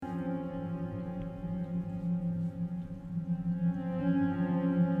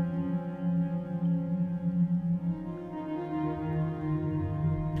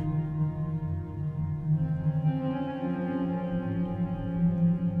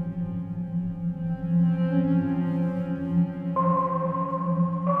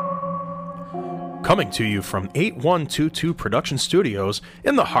Coming to you from 8122 Production Studios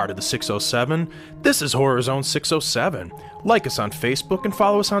in the heart of the 607, this is Horror Zone 607. Like us on Facebook and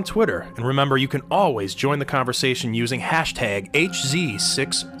follow us on Twitter. And remember, you can always join the conversation using hashtag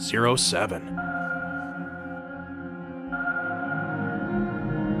HZ607.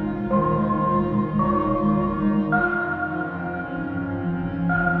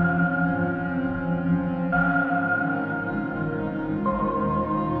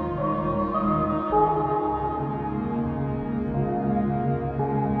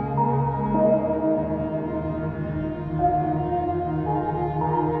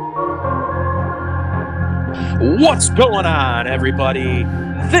 What's going on, everybody?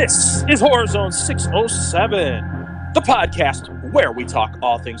 This is Horror Zone 607, the podcast where we talk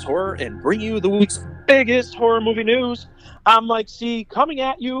all things horror and bring you the week's biggest horror movie news. I'm Mike C, coming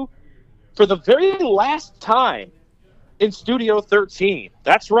at you for the very last time in Studio 13.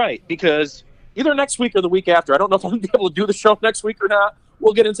 That's right, because either next week or the week after, I don't know if I'm going to be able to do the show next week or not.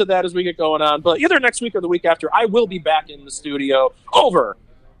 We'll get into that as we get going on, but either next week or the week after, I will be back in the studio over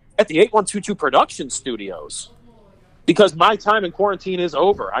at the 8122 Production Studios. Because my time in quarantine is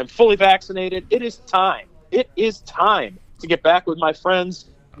over. I'm fully vaccinated. It is time. It is time to get back with my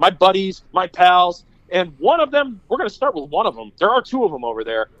friends, my buddies, my pals. And one of them, we're going to start with one of them. There are two of them over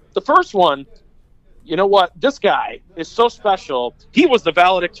there. The first one, you know what? This guy is so special. He was the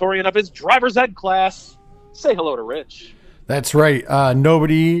valedictorian of his driver's ed class. Say hello to Rich. That's right.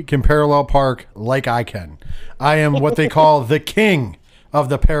 Nobody can parallel park like I can. I am what they call the king of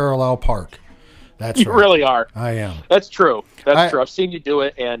the parallel park. That's you right. really are. I am. That's true. That's true. I've seen you do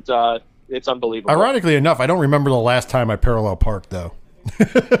it, and it's unbelievable. Ironically enough, I don't remember the last time I parallel parked, though.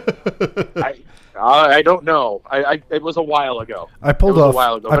 I don't know. It was a while ago. I pulled off.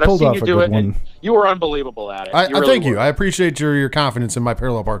 But I've seen you do it, and you were unbelievable at it. Thank you. I appreciate your confidence in my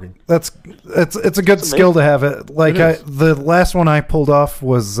parallel parking. It's a good skill to have. It like the last one I pulled off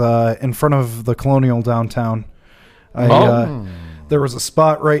was in front of the Colonial downtown. There was a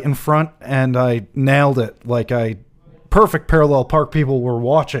spot right in front, and I nailed it. Perfect parallel park. People were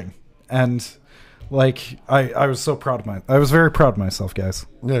watching, and I was so proud of I was very proud of myself, guys.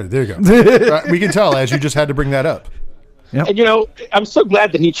 There you go. We can tell as you just had to bring that up. Yep. And I'm so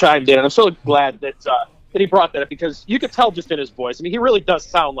glad that he chimed in, and I'm so glad that he brought that up, because you could tell just in his voice. I mean, he really does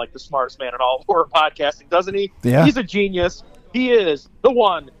sound like the smartest man in all of horror podcasting, doesn't he? Yeah. He's a genius. He is the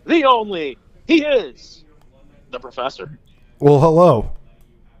one, the only. He is the professor. Well, hello.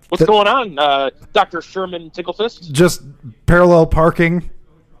 What's going on, Dr. Sherman Ticklefist? Just parallel parking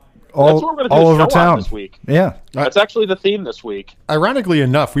all over town this week. Yeah. That's actually the theme this week. Ironically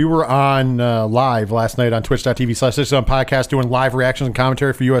enough, we were on live last night on twitch.tv/607 podcast doing live reactions and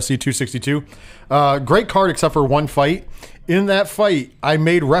commentary for USC 262. Great card except for one fight. In that fight, I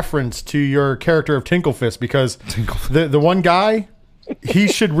made reference to your character of Tinklefist because the one guy... he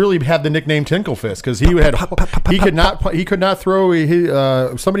should really have the nickname Tinklefist because he could not throw.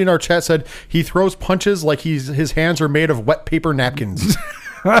 Somebody in our chat said he throws punches like his hands are made of wet paper napkins.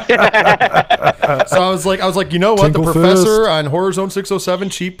 So I was like, you know what? The professor on Horror Zone 607,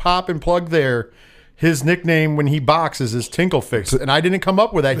 cheap pop and plug there. His nickname when he boxes is Tinklefist, and I didn't come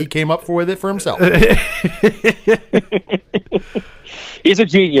up with that. He came up with it for himself. He's a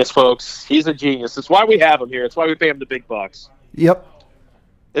genius, folks. He's a genius. That's why we have him here. It's why we pay him the big bucks. Yep.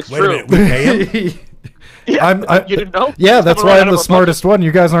 It's Wait true. a minute, we pay him? Yeah, you didn't know? Yeah, that's why I'm the smartest one.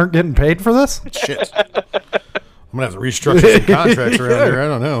 You guys aren't getting paid for this? Shit. I'm going to have to restructure some contracts around here. I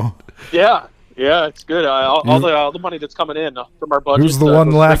don't know. Yeah, it's good. All the money that's coming in from our budget. Who's the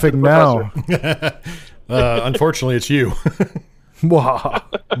one laughing now? Unfortunately, it's you. Wah.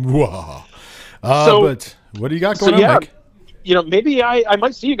 But what do you got going on, Mike? Maybe I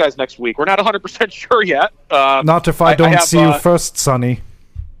might see you guys next week. We're not 100% sure yet. Not if I don't see you first, Sonny.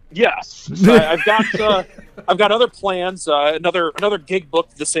 Yes, so I've got other plans. Another gig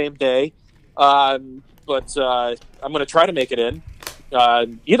booked the same day, but I'm going to try to make it in.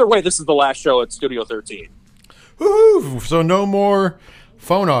 Either way, this is the last show at Studio 13. Woo-hoo. So no more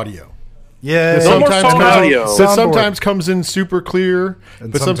phone audio. Yeah, sometimes comes in super clear,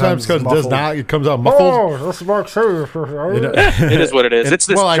 but sometimes does not. It comes out muffled. Oh, that's about true. It is what it is. It's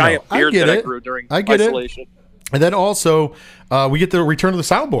this giant beard that I grew during isolation. And then also, we get the return of the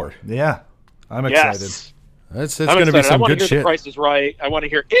soundboard. Yeah, I'm excited. Yes. It's going to be some good shit. I want to hear The Price is Right. I want to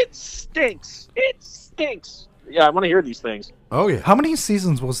hear It Stinks. It Stinks. Yeah, I want to hear these things. Oh yeah. How many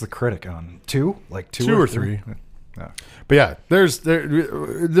seasons was The Critic on? 2? Like two or three. Yeah. But yeah, there's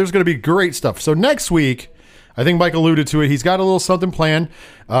going to be great stuff. So next week, I think Mike alluded to it. He's got a little something planned.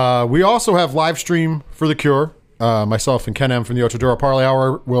 We also have live stream for The Cure. Myself and Ken M from the Ochadoro Parlay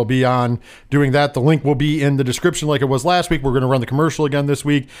Hour will be on doing that. The link will be in the description like it was last week. We're going to run the commercial again this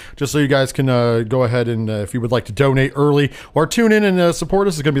week, just so you guys can go ahead and if you would like to donate early or tune in and support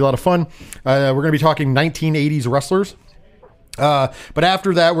us, it's going to be a lot of fun. We're going to be talking 1980s wrestlers. But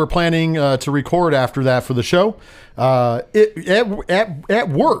after that, we're planning to record after that for the show.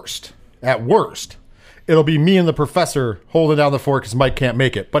 At worst, it'll be me and the professor holding down the fort because Mike can't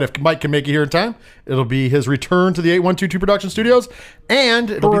make it. But if Mike can make it here in time, it'll be his return to the 8122 Production Studios, and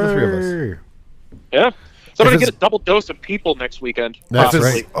it'll be the three of us. Yeah. So I'm going to get a double dose of people next weekend. That's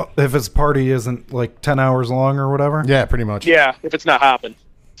possibly. right. If his party isn't like 10 hours long or whatever. Yeah, pretty much. Yeah, if it's not hopping.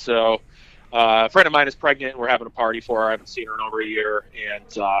 So a friend of mine is pregnant, and we're having a party for her. I haven't seen her in over a year, and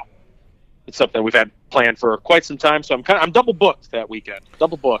it's something we've had planned for quite some time. So I'm double booked that weekend.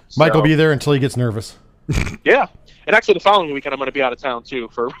 Double booked. Mike will be there until he gets nervous. Yeah. And actually, the following weekend, I'm going to be out of town, too,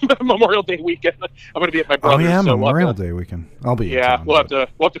 for Memorial Day weekend. I'm going to be at my brother's. Oh, yeah, so Memorial Day weekend. I'll be in town, we'll have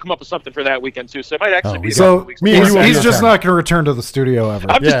to come up with something for that weekend, too. So it might actually be so me and you will he's be just on not going to return to the studio ever.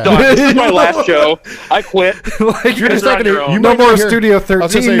 I'm just done. This is my last show. I quit. Like, You're just You're not on your gonna, own. you no might more not hear- Studio I was gonna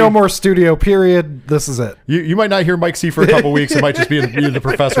 13, say, no more Studio period. This is it. You might not hear Mike C for a couple weeks. It might just be the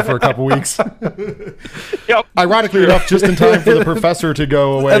professor for a couple weeks. Yep. Ironically enough, just in time for the professor to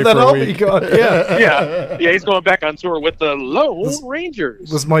go away And then for a I'll week. be gone. Yeah. Yeah, he's going back on tour with the Lone Rangers.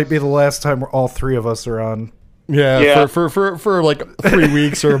 This might be the last time all three of us are on. Yeah. For like 3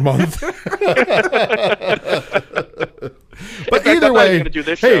 weeks or a month. But either I'm way, going to do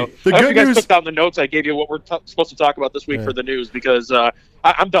this hey, show. the I hope good you guys news. took down the notes I gave you what we're supposed to talk about this week for the news because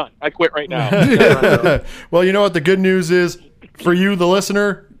I'm done. I quit right now. Well, you know what? The good news is for you, the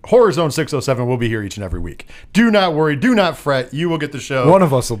listener, Horror Zone 607 will be here each and every week. Do not worry. Do not fret. You will get the show. One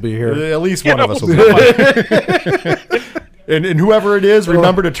of us will be here. At least one of us will be here. And whoever it is,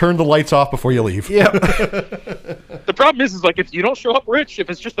 remember to turn the lights off before you leave. Yeah. The problem is like if you don't show up, Rich, if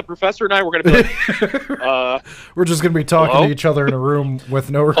it's just the professor and I, we're going to be like, We're just going to be talking Hello? to each other in a room with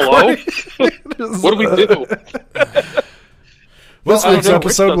no hello? recording. What do we do? This I week's don't know.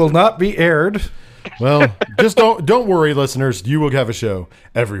 episode will not be aired. Well, just don't worry, listeners. You will have a show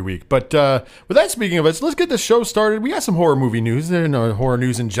every week. But with that, speaking of it, let's get this show started. We got some horror movie news and horror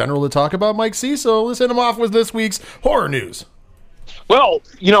news in general to talk about, Mike C. So let's hit him off with this week's horror news. Well,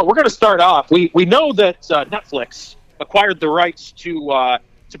 we're going to start off. We know that Netflix acquired the rights to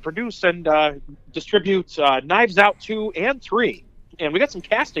produce and distribute Knives Out 2 and 3. And we got some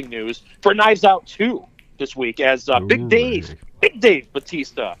casting news for Knives Out 2 this week as Big Dave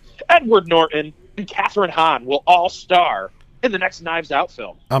Bautista, Edward Norton, and Catherine Hahn will all star in the next Knives Out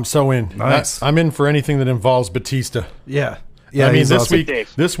film. I'm so in. Nice. I'm in for anything that involves Batista. Yeah. Yeah, I mean, he's this awesome.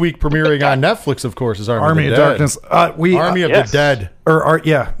 week premiering on Netflix, of course, is Army of of the Darkness. Army of yes. the Dead.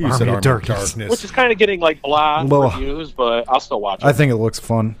 You said Army of Darkness. Which is kind of getting like blah Blah. reviews, but I'll still watch it. I think it looks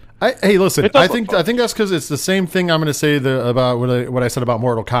fun. Hey, listen. It does I look think fun. that's because it's the same thing I'm going to say about what I said about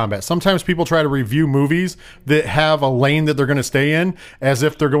Mortal Kombat. Sometimes people try to review movies that have a lane that they're going to stay in, as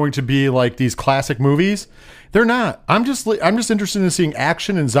if they're going to be like these classic movies. They're not. I'm just interested in seeing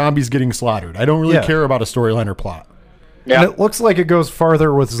action and zombies getting slaughtered. I don't really care about a storyline or plot. Yeah. And it looks like it goes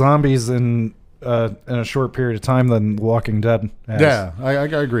farther with zombies in a short period of time than Walking Dead has. Yeah, I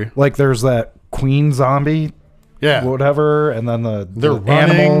agree. Like there's that queen zombie, Yeah, whatever, and then they're the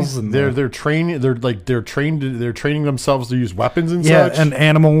running, animals and they're training. They're training themselves to use weapons and yeah, such. and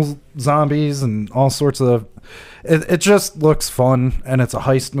animal zombies and all sorts of. It just looks fun, and it's a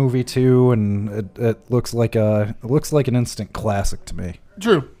heist movie too, and it looks like an instant classic to me.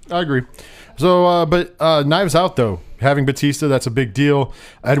 True, I agree. So, but Knives Out though, having Batista, that's a big deal.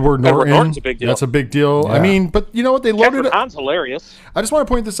 Edward Norton, Norton's a big deal. That's a big deal. Yeah. I mean, but you know what? They loaded Catherine up. Hahn's hilarious. I just want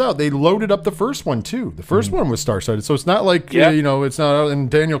to point this out. They loaded up the first one too. The first one was star-studded, so it's not like Yeah. it's not. And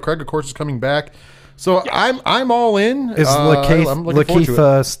Daniel Craig, of course, is coming back. So I'm all in. Is I'm looking forward to it.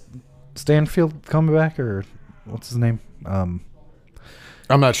 Lakeith Stanfield coming back, or what's his name?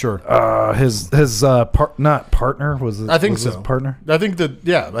 I'm not sure. His not partner was. I think was so. His partner. I think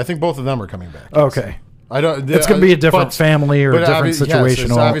I think both of them are coming back. Okay. I don't. It's going to be a different but- family or a but different situation. Yes,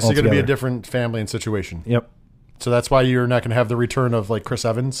 it's obviously going to be a altogether. different family and situation. Yep. So that's why you're not going to have the return of like Chris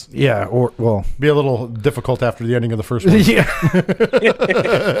Evans. Yeah. Or well. Be a little difficult after the ending of the first one. Yeah.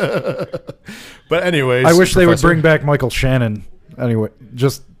 But anyways, I wish they would Professor- bring back Michael Shannon. Anyway,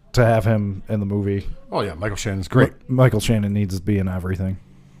 just to have him in the movie. Oh yeah, Michael Shannon's great. Michael Shannon needs to be in everything.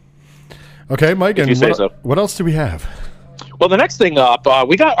 Okay, Mike, and you say so. what else do we have? Well, the next thing up,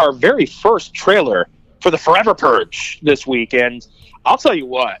 we got our very first trailer for the Forever Purge this week, and I'll tell you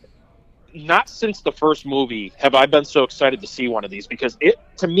what, not since the first movie have I been so excited to see one of these, because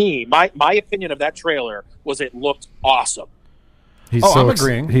to me, my opinion of that trailer was it looked awesome. I'm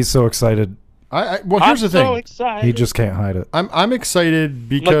agreeing. He's so excited. Well, here's the thing. So excited. He just can't hide it. I'm excited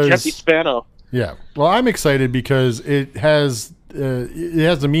because like Jesse Spano. Yeah. Well, I'm excited because it has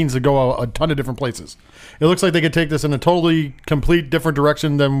the means to go a ton of different places. It looks like they could take this in a totally complete different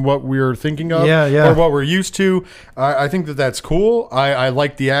direction than what we're thinking of, or what we're used to. I think that's cool. I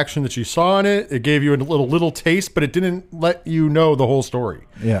like the action that you saw in it. It gave you a little taste, but it didn't let you know the whole story.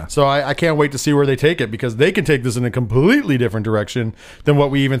 Yeah. So I can't wait to see where they take it, because they can take this in a completely different direction than what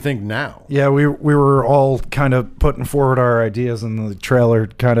we even think now. Yeah, we were all kind of putting forward our ideas, and the trailer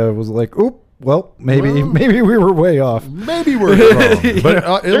kind of was like, oop. Well, maybe we were way off. Maybe we're wrong,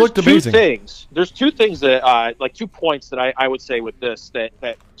 but it looked amazing. There's two things that, 2 points that I would say with this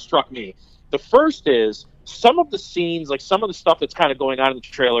that struck me. The first is some of the scenes, like some of the stuff that's kind of going on in the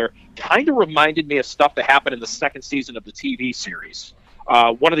trailer, kind of reminded me of stuff that happened in the second season of the TV series.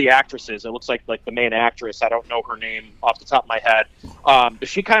 One of the actresses, it looks like the main actress, I don't know her name off the top of my head, but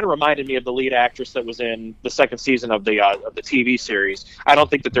she kind of reminded me of the lead actress that was in the second season of the TV series. I don't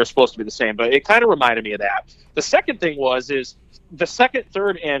think that they're supposed to be the same, but it kind of reminded me of that. The second thing is the second,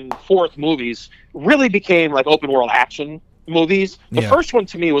 third, and fourth movies really became like open world action movies. The first one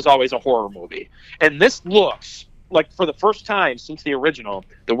to me was always a horror movie, and this looks like, for the first time since the original,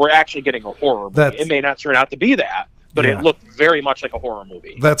 that we're actually getting a horror movie. It may not turn out to be that, but it looked very much like a horror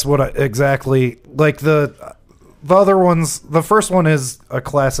movie. That's what exactly like the other ones. The first one is a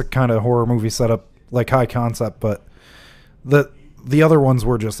classic kind of horror movie setup, like high concept, but the other ones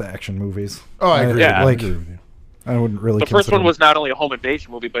were just action movies. Oh, I agree. Yeah. Like, I wouldn't really. The first one was not only a home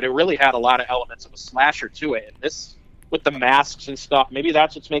invasion movie, but it really had a lot of elements of a slasher to it. And this, with the masks and stuff, maybe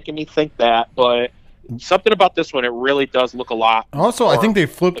that's what's making me think that. But something about this one, it really does look a lot. Also, I think they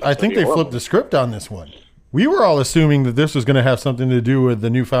flipped the script on this one. We were all assuming that this was going to have something to do with the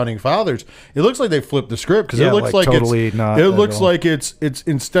new founding fathers. It looks like they flipped the script, because it looks like totally it's not. It looks like it's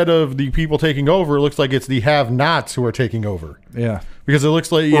instead of the people taking over, it looks like it's the have-nots who are taking over. Yeah, because it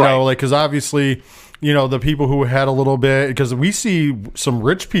looks like because obviously the people who had a little bit, because we see some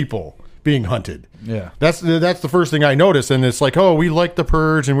rich people being hunted. Yeah, that's the first thing I noticed, and it's like, oh, we like the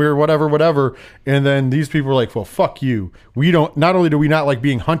Purge and we're whatever, and then these people are like, well, fuck you. We don't. Not only do we not like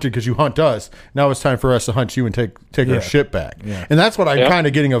being hunted because you hunt us, now it's time for us to hunt you and take our shit back. Yeah. And that's what I'm kind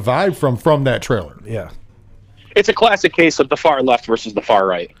of getting a vibe from that trailer. Yeah, it's a classic case of the far left versus the far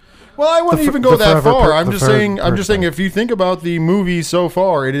right. Well, I wouldn't even go that far. I'm just saying if you think about the movie so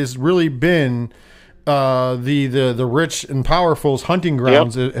far, it has really been the rich and powerful's hunting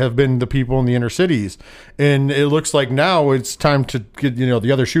grounds have been the people in the inner cities, and it looks like now it's time to get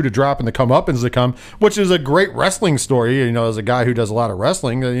the other shoe to drop and the comeuppance to come, which is a great wrestling story. As a guy who does a lot of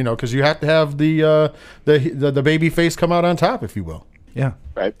wrestling, because you have to have the baby face come out on top, if you will. Yeah,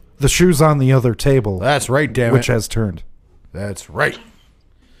 right. The shoe's on the other table. That's right, damn it. Which has turned. That's right.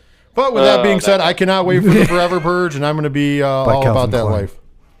 But with that being said, I cannot wait for the Forever Purge, and I'm going to be all about that life.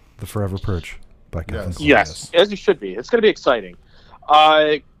 The Forever Purge. Yes, as you should be. It's going to be exciting.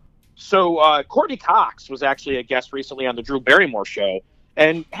 So Courtney Cox was actually a guest recently on the Drew Barrymore show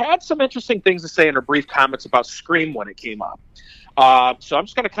and had some interesting things to say in her brief comments about Scream when it came up. So I'm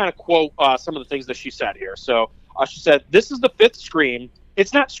just going to kind of quote some of the things that she said here. So she said, "This is the fifth Scream.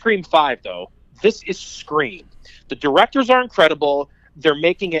 It's not Scream 5, though. This is Scream. The directors are incredible. They're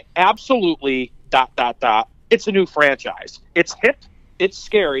making it absolutely ... It's a new franchise. It's hip. It's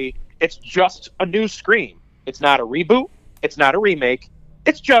scary. It's just a new Scream. It's not a reboot. It's not a remake.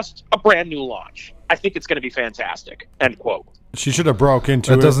 It's just a brand new launch. I think it's going to be fantastic." End quote. She should have broke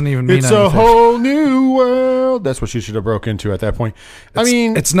into it. That doesn't even mean it's anything. A whole new world. That's what she should have broke into at that point.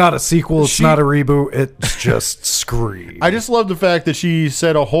 It's not a sequel. It's not a reboot. It's just Scream. I just love the fact that she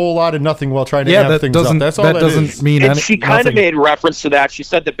said a whole lot of nothing while trying to amp things up. That's all that doesn't is. mean anything. She kind of made reference to that. She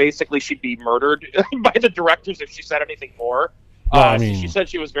said that basically she'd be murdered by the directors if she said anything more. She said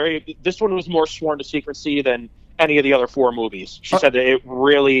this one was more sworn to secrecy than any of the other four movies. She said that it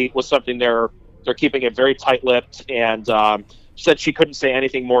really was something they're keeping it very tight-lipped, and said she couldn't say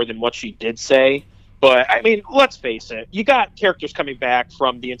anything more than what she did say. But, let's face it. You got characters coming back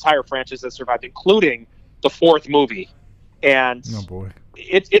from the entire franchise that survived, including the fourth movie. And oh boy.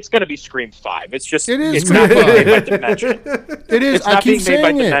 it's going to be Scream 5. It's just It is it's not Scream being made 5. by Dimension. It is. It's I not keep being made by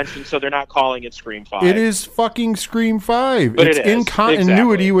saying it. Dimension, so they're not calling it Scream 5. It is fucking Scream 5. But it's it is. in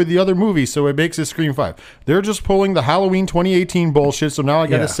continuity Exactly. with the other movies, so it makes it Scream 5. They're just pulling the Halloween 2018 bullshit, so now I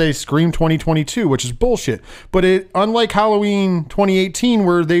got to Yeah. say Scream 2022, which is bullshit. But unlike Halloween 2018,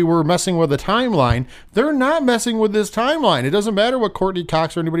 where they were messing with the timeline, they're not messing with this timeline. It doesn't matter what Courtney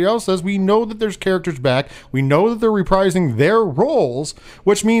Cox or anybody else says. We know that there's characters back. We know that they're reprising their roles,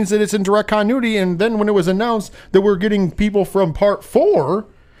 which means that it's in direct continuity. And then when it was announced that we're getting people from part 4,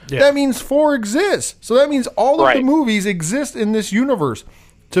 that means 4 exists. So that means all of the Right. movies exist in this universe.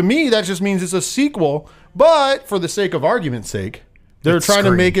 To me, that just means it's a sequel. But for the sake of argument's sake, they're It's trying to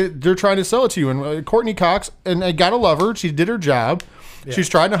Scream. make it. They're trying to sell it to you. And Courtney Cox, and I gotta love her. She did her job. She's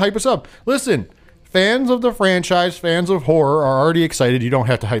trying to hype us up. Listen, fans of the franchise, fans of horror are already excited. You don't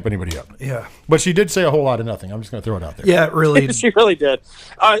have to hype anybody up. Yeah. But she did say a whole lot of nothing. I'm just gonna throw it out there. Yeah, it really. She really did.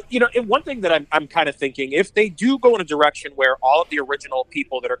 And one thing that I'm kind of thinking, if they do go in a direction where all of the original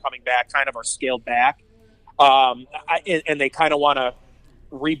people that are coming back kind of are scaled back, and they kind of want to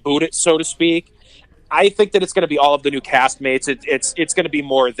reboot it, so to speak, I think that it's going to be all of the new castmates. It's going to be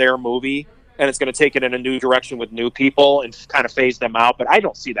more their movie, and it's going to take it in a new direction with new people and kind of phase them out. But I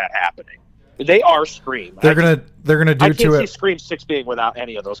don't see that happening. They are Scream. They're gonna do I can't to see it. Scream 6 being without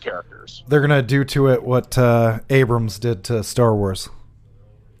any of those characters. They're gonna do to it what Abrams did to Star Wars.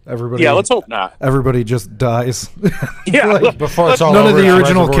 Everybody. Yeah, let's hope not. Everybody just dies. Yeah, Like, Before it's all None of over, the it's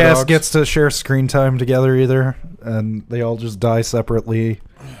original Reservoir cast Dogs. gets to share screen time together either, and they all just die separately.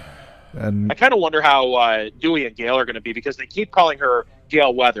 And I kind of wonder how Dewey and Gail are going to be, because they keep calling her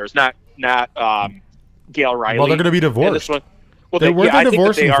Gail Weathers, not Gail Riley. Well, they're going to be And divorced. this one, well, Weren't they I think that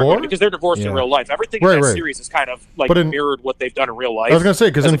divorced they in are 4? because they're divorced in Yeah. real life. Everything Right, in that right. series is kind of like But in- mirrored what they've done in real life. I was going to say,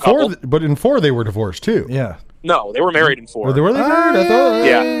 because as a in 4, couple. but in 4 they were divorced too. yeah, No, they were married in 4. Were they married? I thought.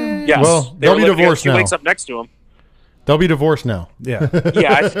 Yeah. Yes. Well, They they'll were be living divorced She now. wakes up next to him. They'll be divorced now. yeah.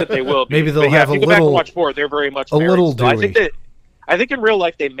 Yeah, I think that they will be. Maybe they'll But yeah, have if a you go back and little- watch 4, they're very much a married little still. Dewey. I think in real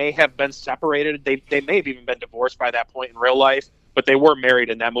life they may have been separated. They may have even been divorced by that point in real life, but they were married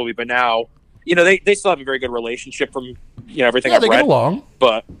in that movie. But now, they still have a very good relationship from everything Yeah, I've they read. get along.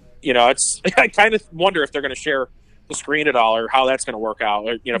 But it's I kind of wonder if they're going to share the screen at all, or how that's going to work out,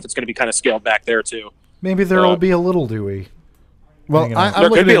 or if it's going to be kind of scaled back there too. Maybe there will be a little Dewey. Well, Hanging out. I'm There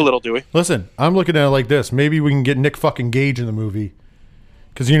looking could be at, a little Dewey. Listen, I'm looking at it like this. Maybe we can get Nick fucking Gage in the movie.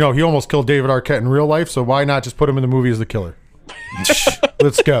 Because, he almost killed David Arquette in real life, so why not just put him in the movie as the killer?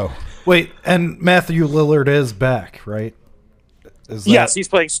 Let's go. Wait, and Matthew Lillard is back, right? Is that, Yes, he's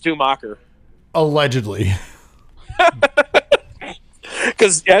playing Stu Macher. Allegedly.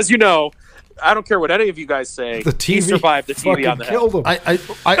 Because, as you know, I don't care what any of you guys say, the TV he survived the TV fucking on the head. killed him. I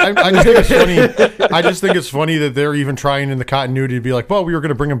just think it's funny. I just think it's funny that they're even trying in the continuity to be like, well, we were going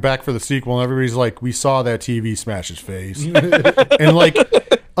to bring him back for the sequel, and everybody's like, we saw that TV smash his face, and like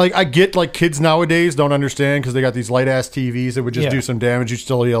I get like kids nowadays don't understand because they got these light ass TVs that would just Yeah. do some damage. You'd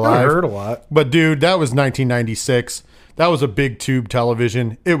still be I alive. heard a lot. But dude, that was 1996. That was a big tube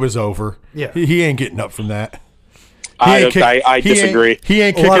television. It was over. Yeah. he ain't getting up from that. I he disagree. He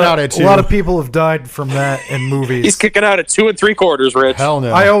ain't kicking out at 2. A lot of people have died from that in movies. He's kicking out at 2 3/4, Rich. Hell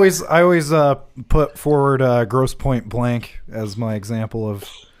no. I always put forward Gross Point Blank as my example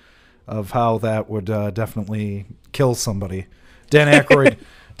of how that would definitely kill somebody. Dan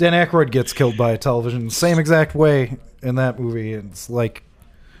Aykroyd gets killed by a television, same exact way in that movie. It's like,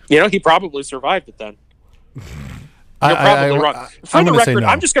 He probably survived it then. You're probably wrong. For I'm the gonna say record, no.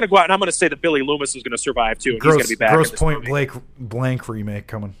 I'm just going to go out and I'm going to say that Billy Loomis is going to survive too, and he's going to be back. Gross in this Point movie. Blank remake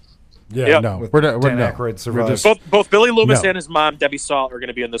coming. Yeah, Yep. no. With We're not. Dan no. Aykroyd We're survives. just- Both Billy Loomis No. and his mom Debbie Salt are going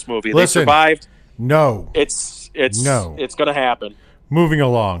to be in this movie. Listen. They survived. No. It's No. It's going to happen. Moving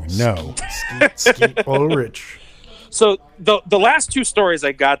along. No. Skeet Ulrich. So the last 2 stories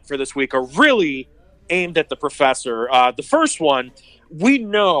I got for this week are really aimed at the professor. The first one, we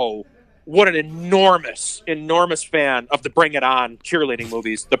know what an enormous fan of the Bring It On cheerleading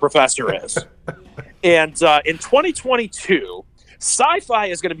movies the professor is. And in 2022, Sci-Fi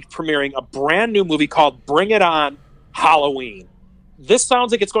is going to be premiering a brand new movie called Bring It On Halloween. This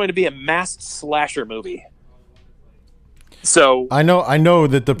sounds like it's going to be a masked slasher movie. So I know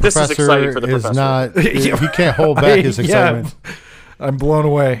that the This is professor exciting for the is professor. not. He can't hold back his excitement. I'm blown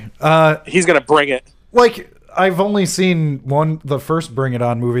away. he's going to bring it. Like, I've only seen the first Bring It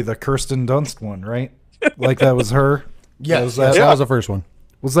On movie, the Kirsten Dunst one, right? Like, that was her. Yes, that, that was the first one.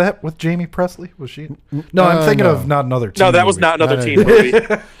 was that with Jamie Presley? Was she? No, I'm thinking no. of Not Another Teen No, that was Movie. not another Not teen a- movie.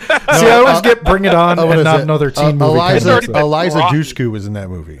 See, I always get Bring It On What and is Not it? Another Teen Movie. Eliza already been Eliza rotten. Dushku was in that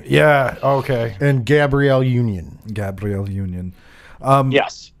movie, Yeah, okay. and Gabrielle Union. Gabrielle Union.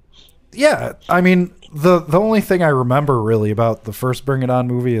 Yes. Yeah, I mean, the only thing I remember really about the first Bring It On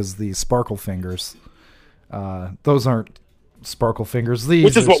movie is the sparkle fingers. Those aren't sparkle fingers. These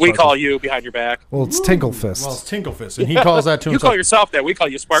Which is are what we sparkle- call you behind your back. Well, it's Tinkle Fist. Well, it's Tinkle Fist, and he calls that to You himself. call yourself that. We call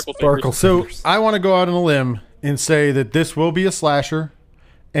you Sparkle Sparkle Fingers. So fingers. I want to go out on a limb and say that this will be a slasher,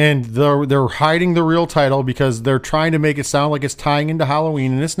 and they're hiding the real title because they're trying to make it sound like it's tying into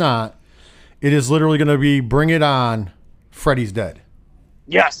Halloween, and it's not. It is literally going to be Bring It On, Freddy's Dead.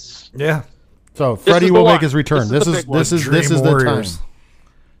 Yes. Yeah. So is Freddy the will one. make his return. This This is is the big this is one. this is Dream the time. Warriors.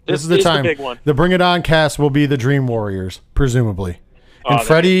 This is the time. The big one. The Bring It On cast will be the Dream Warriors, presumably. Oh, And that'd be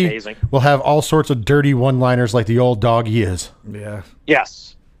Freddy amazing. will have all sorts of dirty one-liners like the old dog he is. Yeah.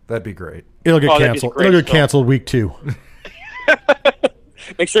 Yes. That'd be great. It'll get Oh, that'd be canceled. great It'll get stuff. canceled week 2.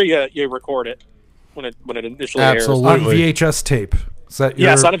 Make sure you record it when it initially Absolutely. On VHS tape. Set your,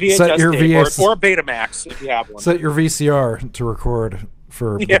 airs. Yes, on a VHS set your tape or a Betamax if you have one. set your VCR to record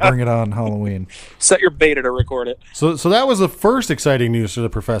for Yeah. Bring It On Halloween. Set your beta to record it. So that was the first exciting news for the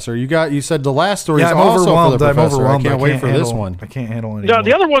professor. You said the last story Yeah, is I'm also for overwhelmed. the I'm professor. overwhelmed. I can't wait for handle, this one. I can't handle it No, anymore.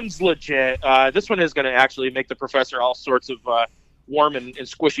 the other one's legit. This one is going to actually make the professor all sorts of warm and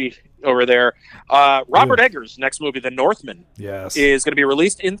squishy over there. Robert Eggers' next movie, The Northman, Yes. is going to be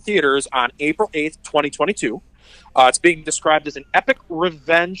released in theaters on April 8th, 2022. It's being described as an epic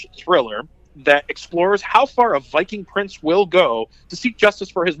revenge thriller that explores how far a Viking prince will go to seek justice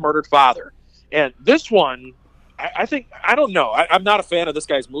for his murdered father. And this one, I think, I don't know. I'm not a fan of this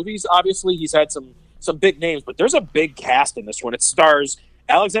guy's movies. Obviously, he's had some big names, but there's a big cast in this one. It stars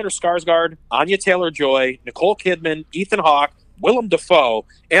Alexander Skarsgård, Anya Taylor-Joy, Nicole Kidman, Ethan Hawke, Willem Dafoe,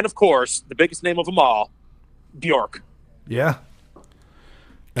 and of course, the biggest name of them all, Bjork. Yeah.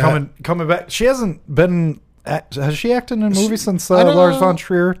 Coming back. She hasn't been. Has she acted in a movie since I don't Lars know. von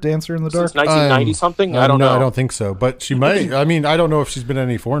Trier, Dancer in the Dark? Since 1990 something? I don't no, know. I don't think so. But she might. I mean, I don't know if she's been in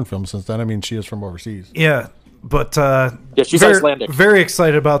any foreign films since then. I mean, she is from overseas. Yeah, but Yeah, she's very, Icelandic. Very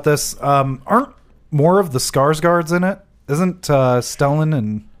excited about this. Aren't more of the Skarsgårds in it? Isn't Stellan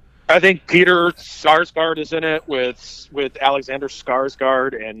and I think Peter Skarsgård is in it with Alexander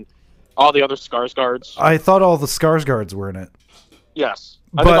Skarsgård and all the other Skarsgårds. I thought all the Skarsgårds were in it. Yes.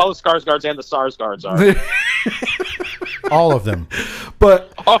 I But- think all the Skarsgårds and the Sarsgaards are. All of them.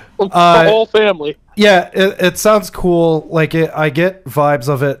 But The whole family. yeah, it sounds cool. Like I get vibes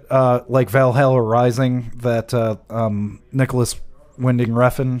of it, like Valhalla Rising, that Nicholas Winding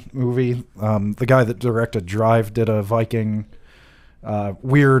Refn movie. The guy that directed Drive did a Viking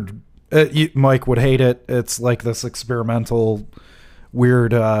weird. Mike would hate it. It's like this experimental,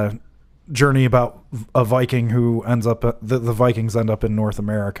 weird journey about a Viking who ends up. The Vikings end up in North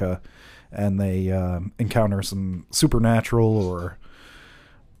America, and they encounter some supernatural or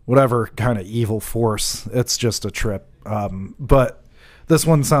whatever kind of evil force. It's just a trip. But this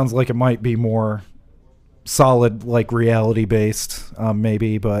one sounds like it might be more solid, like reality based,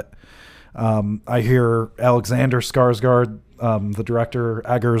 maybe. But I hear Alexander Skarsgård, the director,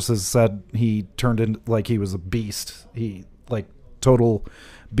 Eggers, has said he turned in like he was a beast. He like total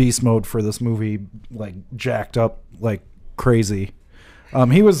beast mode for this movie, like jacked up like crazy.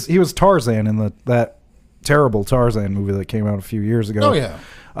 He was Tarzan in that terrible Tarzan movie that came out a few years ago. Oh yeah.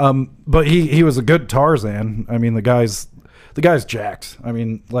 But he was a good Tarzan. I mean, the guy's jacked. I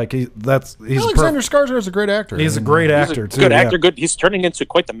mean, like he's Alexander Skarsgård is a great actor. he's a I mean, great He's actor a too. good yeah. actor. Good. He's turning into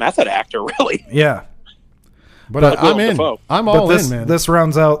quite the method actor, really. Yeah. But Like I'm Willem in. Dafoe. I'm But all this in, man. this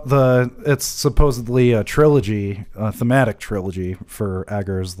rounds out it's supposedly a trilogy, a thematic trilogy for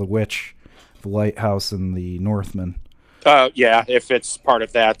Eggers: The Witch, The Lighthouse, and The Northman. Yeah, if it's part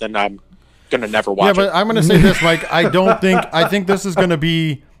of that, then I'm gonna never watch Yeah, it. but I'm going to say this, Mike. I think this is going to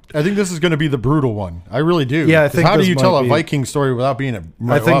be. I think this is going to be the brutal one. I really do. Yeah, I 'Cause think how do this you tell might a be- Viking story without being a? I think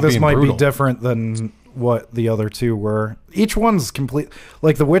without this being might brutal? be different than what the other two were. Each one's complete.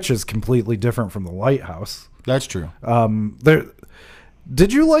 Like The Witch is completely different from The Lighthouse. That's true.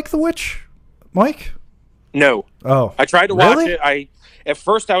 Did you like The Witch, Mike? No. Oh, I tried to watch Really? it. At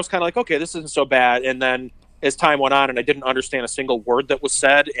first I was kind of like, okay, this isn't so bad, and then as time went on, and I didn't understand a single word that was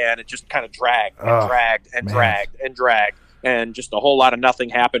said, and it just kind of dragged and Oh, dragged and man. dragged and dragged, and just a whole lot of nothing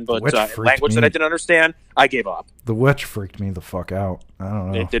happened. But Witch freaked language that me. I didn't understand, I gave up. The Witch freaked me the fuck out. I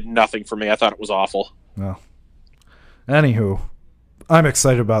don't know. It did nothing for me. I thought it was awful. No. Anywho, I'm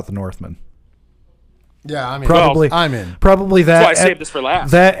excited about The Northman. Yeah, I mean, Probably. I'm in. Probably that. That's why I saved this for last.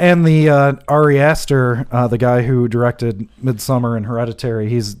 That and the Ari Aster, the guy who directed Midsummer and Hereditary,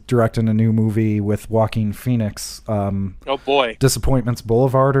 he's directing a new movie with Joaquin Phoenix, Oh boy, Disappointments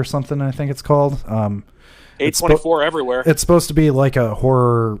Boulevard or something, I think it's called. It's 824 everywhere. It's supposed to be like a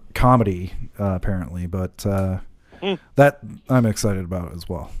horror comedy, apparently, but that I'm excited about as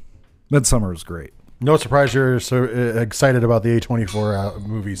well. Midsummer is great. No surprise you're so excited about the A24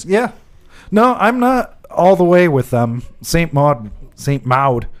 movies. Yeah. No, I'm not all the way with them. St. Maud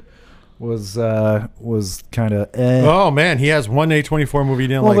was kind of Oh man, he has one A24 movie he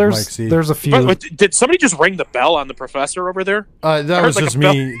didn't like, Mike. See, there's a few. But did somebody just ring the bell on the professor over there? That was just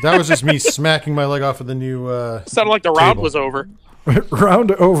me. That was just me smacking my leg off of the new. Sounded like the round was over.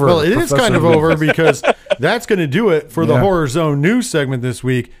 Round over. Well, it is kind of over because that's going to do it for the Horror Zone news segment this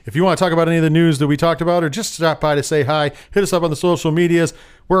week. If you want to talk about any of the news that we talked about or just stop by to say hi, hit us up on the social medias.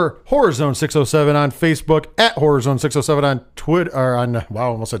 We're Horror Zone 607 on Facebook, at Horror Zone 607 on Twitter, or on,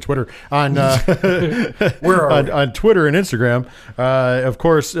 wow, almost said Twitter, on, on Twitter and Instagram. Of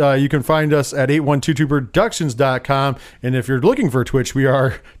course, you can find us at 8122productions.com. And if you're looking for Twitch, we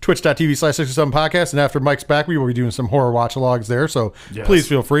are twitch.tv/607 podcast. And after Mike's back, we will be doing some horror watch logs there. So please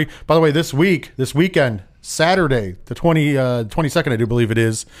feel free. By the way, this weekend, Saturday, the 22nd, I do believe it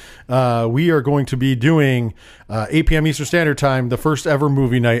is, we are going to be doing 8 p.m. Eastern Standard Time, the first ever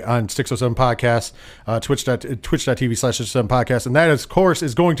movie night on 607 Podcast, twitch.tv/607 Podcast. And that, of course,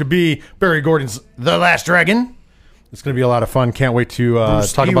 is going to be Barry Gordon's The Last Dragon. It's going to be a lot of fun. Can't wait to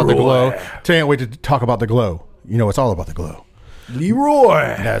talk about The Glow. Can't wait to talk about The Glow. You know, it's all about The Glow.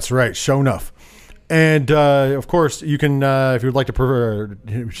 Leroy. That's right. Show enough. And, of course, you can, if you'd like to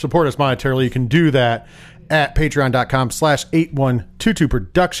support us monetarily, you can do that at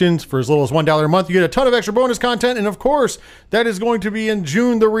patreon.com/8122productions. For as little as $1 a month, you get a ton of extra bonus content. And, of course, that is going to be in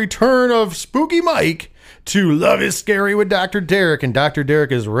June, the return of Spooky Mike to Love is Scary with Dr. Derek. And Dr.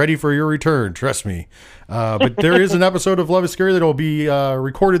 Derek is ready for your return. Trust me. But there is an episode of Love is Scary that will be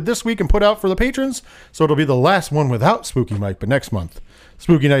recorded this week and put out for the patrons. So it'll be the last one without Spooky Mike. But next month,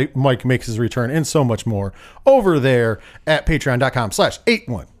 Spooky Mike makes his return and so much more over there at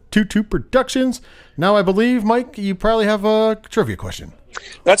patreon.com/8122productions. Now, I believe, Mike, you probably have a trivia question.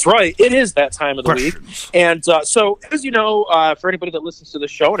 That's right. It is that time of the week. And so, as you know, for anybody that listens to the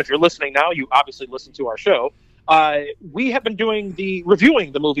show, and if you're listening now, you obviously listen to our show, we have been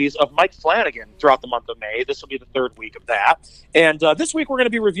reviewing the movies of Mike Flanagan throughout the month of May. This will be the third week of that. And this week we're going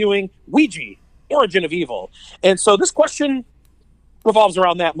to be reviewing Ouija, Origin of Evil. And so this question revolves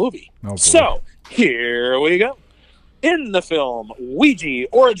around that movie. Oh, so here we go. In the film Ouija,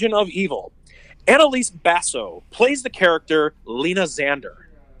 Origin of Evil, Annalise Basso plays the character Lena Xander.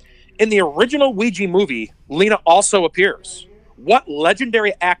 In the original Ouija movie, Lena also appears. What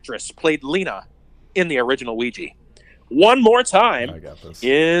legendary actress played Lena in the original Ouija? One more time. I got this.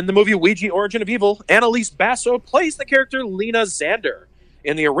 In the movie Ouija, Origin of Evil, Annalise Basso plays the character Lena Xander.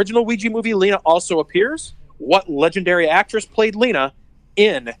 In the original Ouija movie, Lena also appears. What legendary actress played Lena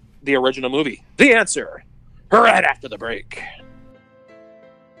in the original movie? The answer, right after the break.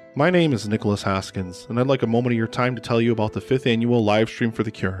 My name is Nicholas Haskins, and I'd like a moment of your time to tell you about the 5th annual live stream for The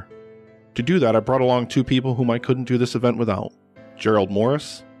Cure. To do that, I brought along two people whom I couldn't do this event without, Gerald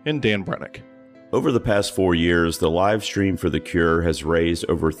Morris and Dan Brennick. Over the past 4 years, the live stream for The Cure has raised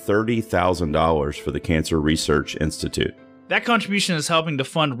over $30,000 for the Cancer Research Institute. That contribution is helping to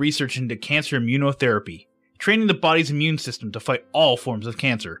fund research into cancer immunotherapy, training the body's immune system to fight all forms of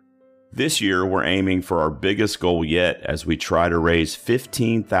cancer. This year, we're aiming for our biggest goal yet as we try to raise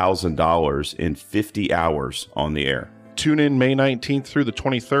 $15,000 in 50 hours on the air. Tune in May 19th through the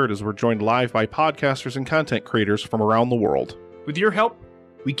 23rd as we're joined live by podcasters and content creators from around the world. With your help,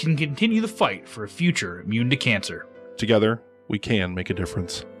 we can continue the fight for a future immune to cancer. Together, we can make a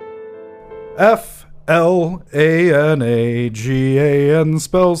difference. Flanagan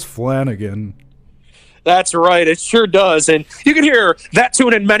spells Flanagan. That's right, it sure does. And you can hear that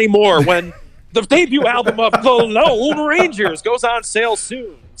tune and many more when the debut album of The Lone Rangers goes on sale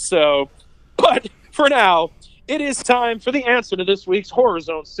soon. So, but for now, it is time for the answer to this week's Horror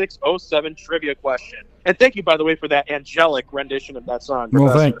Zone 607 trivia question. And thank you, by the way, for that angelic rendition of that song,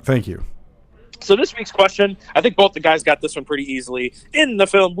 Professor. Well, thank you. So this week's question, I think both the guys got this one pretty easily. In the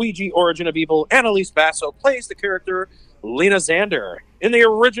film Ouija, Origin of Evil, Annalise Basso plays the character Lena Xander. In the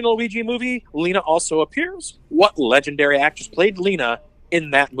original Ouija movie, Lena also appears. What legendary actress played Lena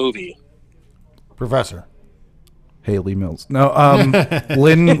in that movie? Professor. Haley Mills. No,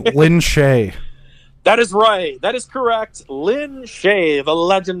 Lynn Shay. That is right. That is correct. Lynn Shay, the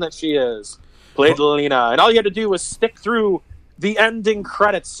legend that she is, played Lena. And all you had to do was stick through the ending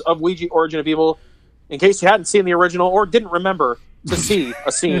credits of Ouija, Origin of Evil, in case you hadn't seen the original or didn't remember to see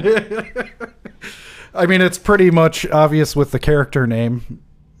a scene. I mean, it's pretty much obvious with the character name.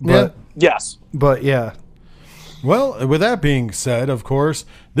 But, yes. But, yeah. Well, with that being said, of course,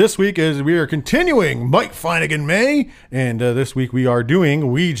 this week we are continuing Mike Flanagan May, and this week we are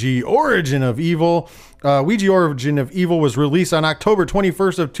doing Ouija Origin of Evil. Ouija Origin of Evil was released on October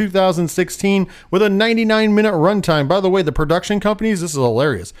 21st of 2016 with a 99-minute runtime. By the way, the production companies, this is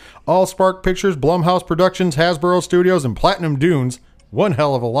hilarious. Allspark Pictures, Blumhouse Productions, Hasbro Studios, and Platinum Dunes. One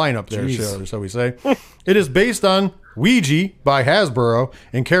hell of a lineup there, so we say. It is based on Ouija by Hasbro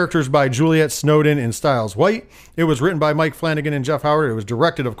and characters by Juliet Snowden and Styles White. It was written by Mike Flanagan and Jeff Howard. It was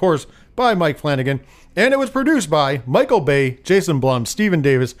directed, of course, by Mike Flanagan. And it was produced by Michael Bay, Jason Blum, Stephen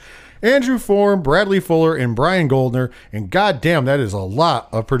Davis, Andrew Form, Bradley Fuller, and Brian Goldner. And goddamn, that is a lot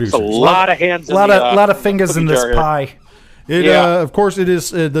of producers. It's a lot of hands. A lot of fingers in this pie. Of course, it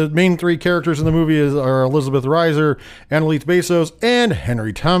is the main three characters in the movie are Elizabeth Reiser, Annalise Bezos, and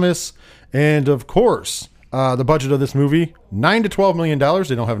Henry Thomas. And of course, the budget of this movie, $9 to $12 million.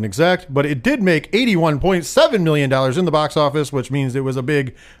 They don't have an exact, but it did make $81.7 million in the box office, which means it was a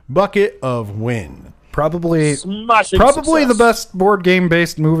big bucket of win. Probably Smashing the success. best board game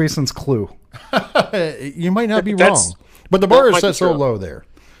based movie since Clue. You might not be wrong, but the bar is set so low there,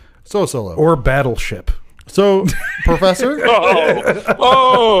 so low. Or Battleship. So, Professor. Yeah,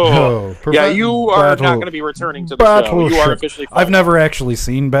 you are not going to be returning to the show. You are officially. I've never actually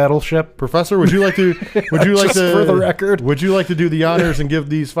seen Battleship. Professor, would you like to? Would you like Just to? for the record. Would you like to do the honors and give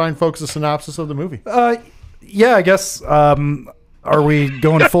these fine folks a synopsis of the movie? Yeah, I guess. Are we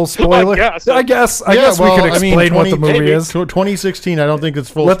going full spoiler? I guess we could explain what the movie is. 2016. I don't think it's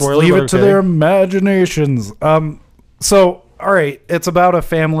full Let's spoiler. leave it to their imaginations. So, all right, it's about a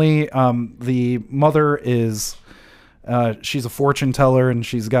family. The mother is, she's a fortune teller, and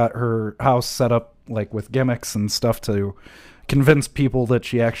she's got her house set up like with gimmicks and stuff to convince people that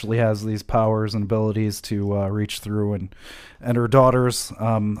she actually has these powers and abilities to reach through. And her daughters,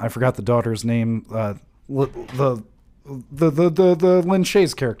 I forgot the daughter's name. The Lynn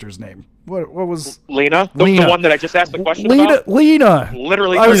Shays character's name. What was Lena? Lena. The one that I just asked the question Lena, about? Lena.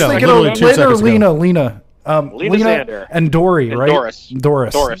 Literally. I was Lena, thinking literally of 2 Lena or seconds ago. Lena. Lena Xander. And Dory, And right? Doris.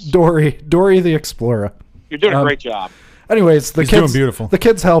 Dory the Explorer. You're doing a great job. Anyways, the He's kids doing beautiful. The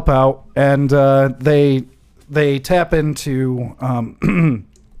kids help out, and they tap into an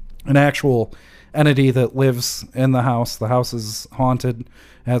actual entity that lives in the house. The house is haunted,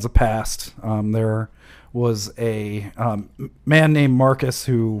 has a past. There was a man named Marcus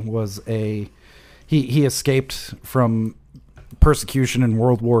who was he escaped from persecution in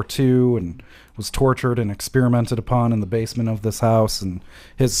World War II and was tortured and experimented upon in the basement of this house, and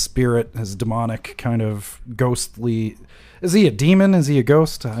his spirit, his demonic kind of ghostly. Is he a demon? Is he a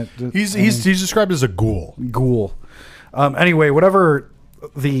ghost? He's described as a ghoul. Ghoul. Anyway, whatever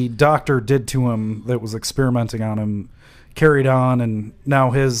the doctor did to him that was experimenting on him carried on, and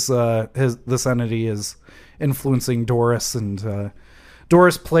now his this entity is influencing Doris, and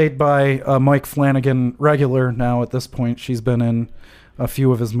Doris, played by Mike Flanagan, regular now at this point. She's been in a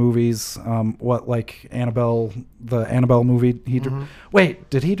few of his movies. Like Annabelle, the Annabelle movie. Wait,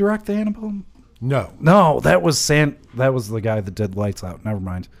 did he direct the Annabelle? No, that was the guy that did Lights Out. Never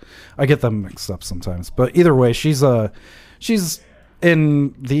mind, I get them mixed up sometimes. But either way, she's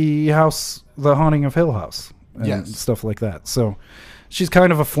in the house, The Haunting of Hill House, and stuff like that. So she's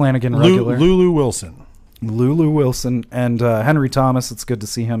kind of a Flanagan regular. Lulu Wilson, and Henry Thomas. It's good to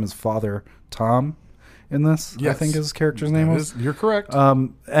see him as Father Tom in this. Yes. I think his character's name was. You're correct.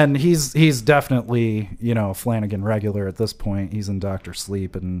 And he's definitely a Flanagan regular at this point. He's in Dr.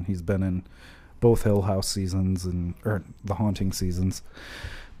 Sleep, and he's been in both Hill House seasons or the Haunting seasons.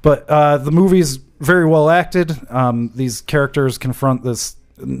 But the movie's very well acted. These characters confront this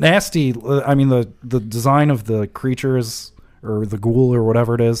nasty. I mean, the design of the creatures or the ghoul or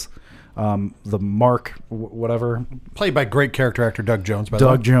whatever it is. The Mark, whatever. Played by great character actor Doug Jones, by the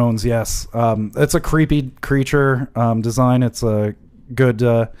way. Doug Jones, yes. It's a creepy creature design. It's a good,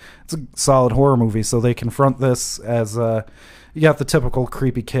 it's a solid horror movie. So they confront this as you got the typical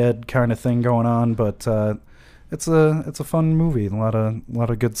creepy kid kind of thing going on, but it's a fun movie. A lot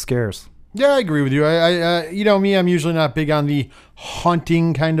of good scares. Yeah, I agree with you. I me, I'm usually not big on the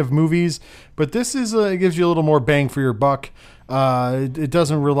haunting kind of movies, but this is it gives you a little more bang for your buck. It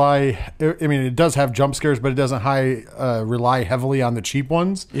doesn't rely. I mean, it does have jump scares, but it doesn't rely heavily on the cheap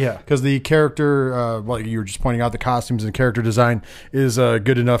ones. Yeah, because the character, like you were just pointing out, the costumes and character design is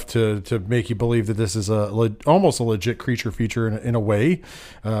good enough to make you believe that this is almost a legit creature feature in a way.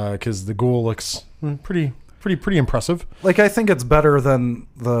 Because the ghoul looks pretty impressive. Like, I think it's better than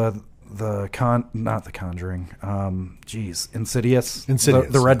the not the Conjuring. Insidious. Insidious.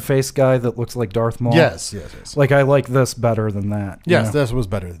 The red face guy that looks like Darth Maul. Yes. Like, I like this better than that. Yes, this was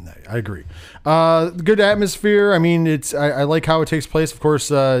better than that. I agree. Good atmosphere. I mean, I like how it takes place. Of course,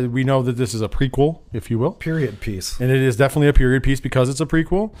 we know that this is a prequel, if you will. Period piece. And it is definitely a period piece because it's a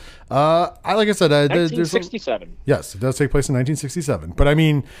prequel. Like I said, 1967. Yes, it does take place in 1967. But I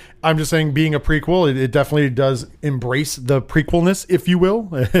mean, I'm just saying, being a prequel, it definitely does embrace the prequelness, if you will.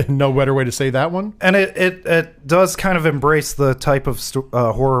 No better way to say that one. And it does kind of embrace the type of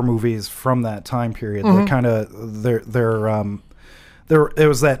horror movies from that time period. That kind of it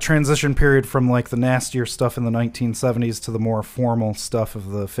was that transition period from like the nastier stuff in the 1970s to the more formal stuff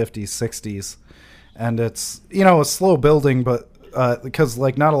of the 50s, 60s. And it's, a slow building, but because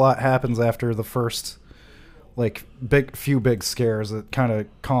like not a lot happens after the first like few big scares. It kind of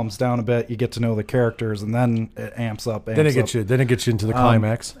calms down a bit. You get to know the characters, and then it amps up. Then it gets you into the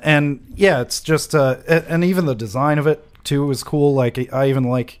climax. And yeah, it's just and even the design of it too is cool. Like, I even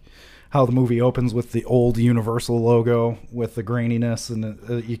like how the movie opens with the old Universal logo with the graininess,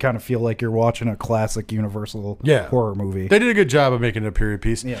 and you kind of feel like you're watching a classic Universal horror movie. They did a good job of making it a period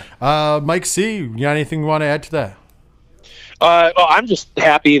piece. Yeah. Mike C., you got anything you want to add to that? I'm just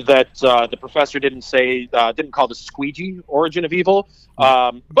happy that the professor didn't call this Squeegee Origin of Evil.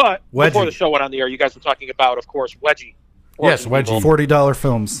 But Wedgie. Before the show went on the air, you guys were talking about, of course, Wedgie. Yes, Wedgie. $40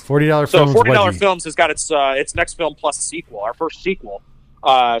 films. $40 so films. $40 Wedgie. films has got its next film plus a sequel, our first sequel.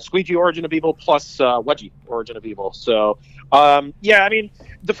 Squeegee Origin of Evil plus Wedgie Origin of Evil. So, I mean,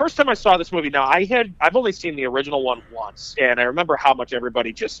 the first time I saw this movie, I've only seen the original one once, and I remember how much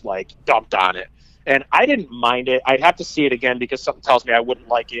everybody just like dumped on it. And I didn't mind it. I'd have to see it again because something tells me I wouldn't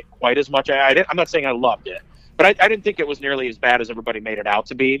like it quite as much. I'm not saying I loved it, but I didn't think it was nearly as bad as everybody made it out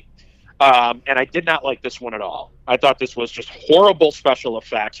to be. And I did not like this one at all. I thought this was just horrible special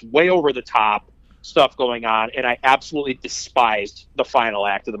effects, way over the top stuff going on, and I absolutely despised the final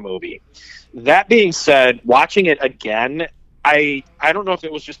act of the movie. That being said, watching it again, I don't know if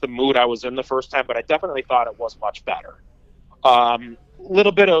it was just the mood I was in the first time, but I definitely thought it was much better.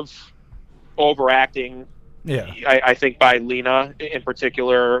 Little bit of overacting, I think, by Lena in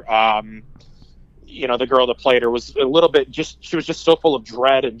particular. The girl that played her was a little bit she was just so full of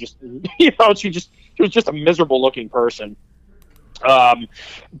dread, and just she was just a miserable looking person.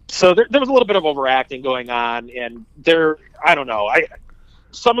 So there was a little bit of overacting going on, and I don't know,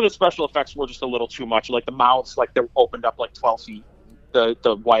 some of the special effects were just a little too much, like the mouths, like they're opened up like 12 feet,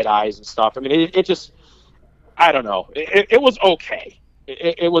 the white eyes and stuff. I mean, it just, I don't know, it was okay.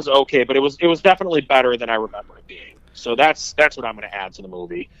 It was okay, but it was definitely better than I remember it being. So that's what I'm going to add to the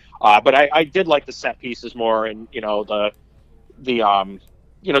movie. But I did like the set pieces more, and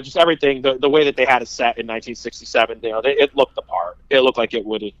just everything, the way that they had it set in 1967. It looked the part. It looked like it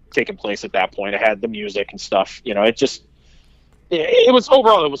would have taken place at that point. It had the music and stuff. It was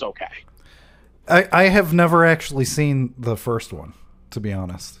overall, it was okay. I have never actually seen the first one, to be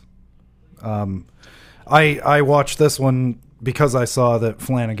honest. I watched this one because I saw that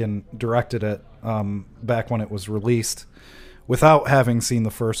Flanagan directed it back when it was released, without having seen the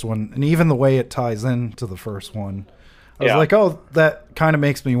first one. And even the way it ties into the first one, I was like, oh, that kind of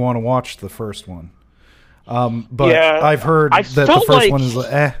makes me want to watch the first one. But I've heard that the first one is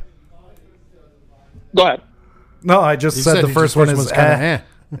Go ahead. No, I just said the first one is kind of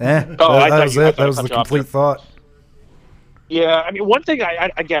Oh, that was it. That was the complete thought. Yeah, I mean, one thing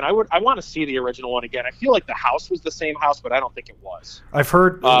I want to see the original one again. I feel like the house was the same house, but I don't think it was. I've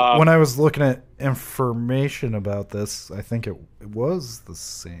heard when I was looking at information about this, I think it was the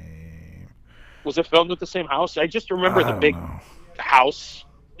same. Was it filmed with the same house? I just remember the big house,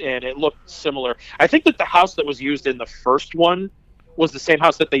 and it looked similar. I think that the house that was used in the first one was the same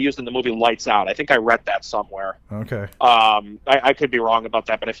house that they used in the movie Lights Out. I think I read that somewhere. Okay. I could be wrong about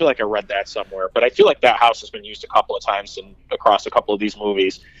that, but I feel like I read that somewhere. But I feel like that house has been used a couple of times across a couple of these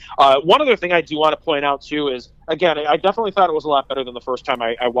movies. One other thing I do want to point out, too, is, again, I definitely thought it was a lot better than the first time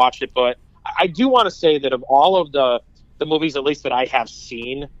I watched it, but I do want to say that of all of the movies, at least that I have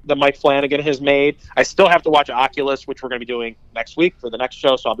seen, that Mike Flanagan has made, I still have to watch Oculus, which we're going to be doing next week for the next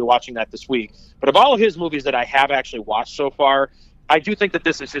show, so I'll be watching that this week. But of all of his movies that I have actually watched so far, I do think that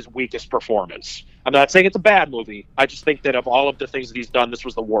this is his weakest performance. I'm not saying it's a bad movie. I just think that of all of the things that he's done, this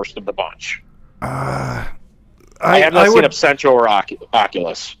was the worst of the bunch. I have not seen Absentia or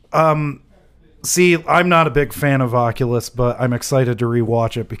Oculus. See, I'm not a big fan of Oculus, but I'm excited to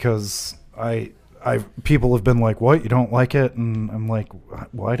rewatch it because people have been like, "What? You don't like it?" And I'm like,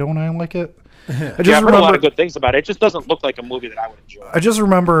 "Why don't I like it?" I I've just heard a lot remember of good things about it. It just doesn't look like a movie that I would enjoy. I just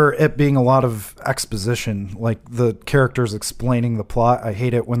remember it being a lot of exposition, like the characters explaining the plot. I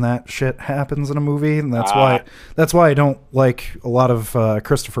hate it when that shit happens in a movie, and that's why I don't like a lot of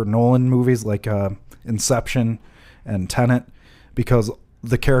Christopher Nolan movies like Inception and Tenet, because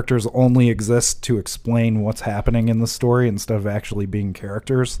the characters only exist to explain what's happening in the story instead of actually being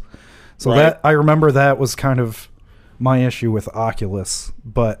characters. So that I remember that was kind of my issue with Oculus,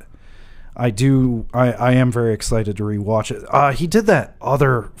 but I am very excited to rewatch it. He did that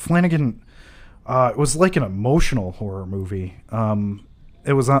other Flanagan. It was like an emotional horror movie.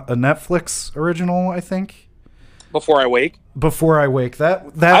 It was a Netflix original, I think. Before I Wake.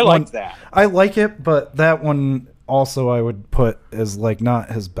 That I one, liked that. I like it, but that one also I would put as like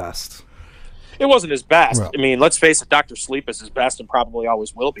not his best. It wasn't his best. Well, I mean, let's face it, Dr. Sleep is his best and probably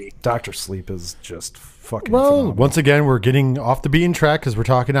always will be. Dr. Sleep is just fucking Well, phenomenal. once again, we're getting off the beaten track because we're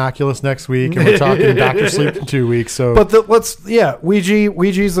talking Oculus next week and we're talking Dr. Sleep in 2 weeks. So, But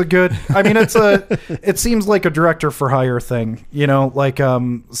Ouija's a good. I mean, it seems like a director for hire thing, you know. Like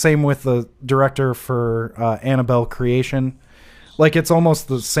same with the director for Annabelle Creation. Like it's almost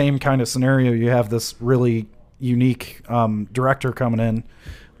the same kind of scenario. You have this really unique director coming in,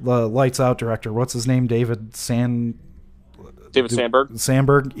 the Lights Out director. What's his name? David Sandberg.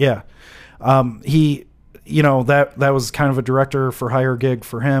 Sandberg, yeah. He, you know, that was kind of a director for hire gig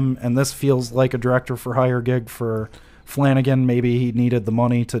for him, and this feels like a director for hire gig for Flanagan. Maybe he needed the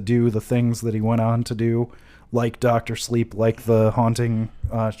money to do the things that he went on to do, like Dr. Sleep, like the Haunting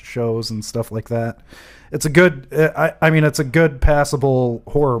shows and stuff like that. It's a good, I mean, it's a good passable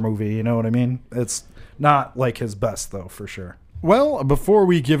horror movie. You know what I mean? It's not like his best though, for sure. well, before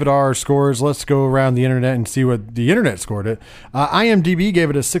we give it our scores, let's go around the internet and see what the internet scored it. IMDb gave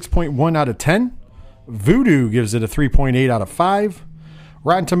it a 6.1 out of 10. Vudu gives it a 3.8 out of 5.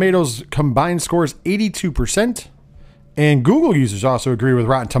 Rotten Tomatoes combined scores 82%. And Google users also agree with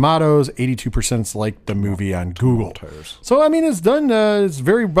Rotten Tomatoes. 82% like the movie on Google. So, I mean, it's done. It's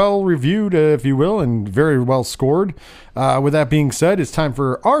very well reviewed, if you will, and very well scored. With that being said, it's time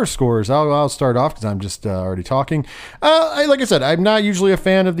for our scores. I'll start off because I'm just already talking. Like I said, I'm not usually a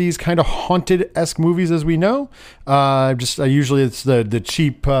fan of these kind of haunted-esque movies, as we know. Usually it's the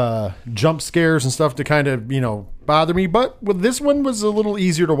cheap jump scares and stuff to kind of, bother me. But with this one was a little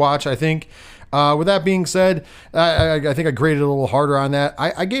easier to watch, I think. With that being said, I think I graded a little harder on that.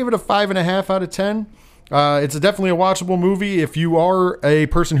 I gave it a 5.5 out of 10. It's definitely a watchable movie if you are a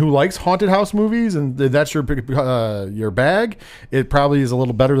person who likes haunted house movies and that's your bag. It probably is a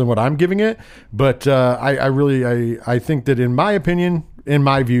little better than what I'm giving it, but I think that in my opinion, in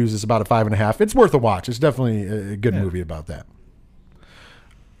my views, it's about a 5.5. It's worth a watch. It's definitely a good movie about that.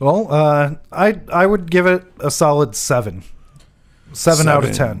 Well, I would give it a solid 7. 7 out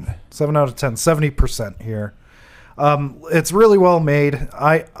of 10. 7 out of 10. 70% here. It's really well made.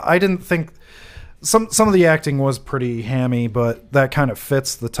 I didn't think some of the acting was pretty hammy, but that kind of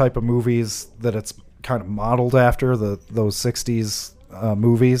fits the type of movies that it's kind of modeled after, those 60s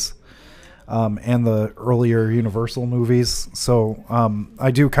movies and the earlier Universal movies. So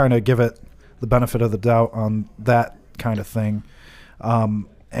I do kind of give it the benefit of the doubt on that kind of thing.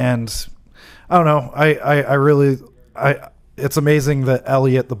 And I don't know. I really it's amazing that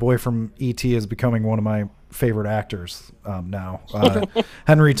Elliot, the boy from E.T., is becoming one of my favorite actors now.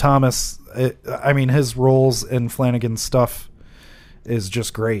 Henry Thomas, his roles in Flanagan's stuff is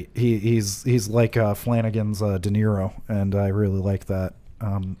just great. He's like Flanagan's De Niro, and I really like that.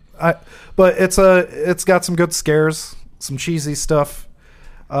 But it's got some good scares, some cheesy stuff.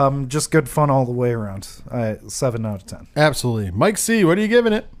 Just good fun all the way around. 7 out of 10. Absolutely. Mike C., what are you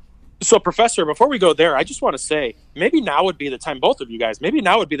giving it? So, Professor, before we go there, I just want to say maybe now would be the time, both of you guys, maybe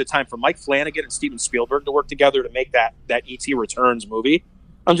now would be the time for Mike Flanagan and Steven Spielberg to work together to make that E.T. Returns movie.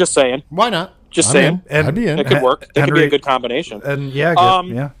 I'm just saying. Why not? Just I'm saying. in. I'd be in. It could work. It could be a good combination. And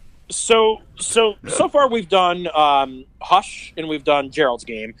yeah. So far we've done Hush and we've done Gerald's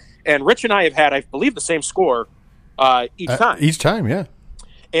Game, and Rich and I have had, I believe, the same score each time. Each time, yeah.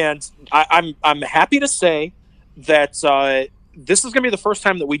 And I'm happy to say that this is going to be the first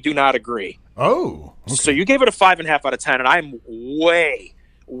time that we do not agree. Oh. Okay. So you gave it a 5.5 out of 10, and I'm way,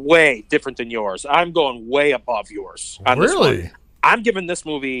 way different than yours. I'm going way above yours on this one. Really? I'm giving this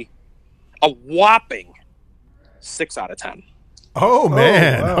movie a whopping 6 out of 10. Oh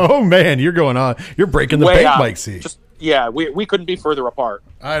man! wow. Oh man! You're going on. You're breaking the Way bank, out. Mike C. Just Yeah, we couldn't be further apart.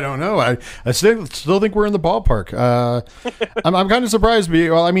 I don't know. I still think we're in the ballpark. I'm kind of surprised.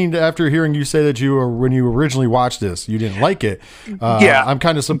 Well, I mean, after hearing you say that when you originally watched this, you didn't like it. Yeah, I'm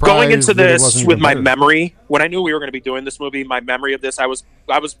kind of surprised. Going into that it this wasn't with even my better. memory, when I knew we were going to be doing this movie, my memory of this, I was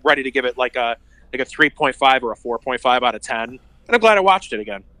ready to give it like a 3.5 or a 4.5 out of 10, and I'm glad I watched it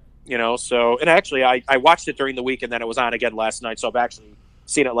again. You know, so and actually I watched it during the week, and then it was on again last night, so I've actually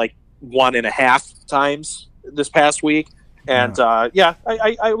seen it like 1.5 times this past week. And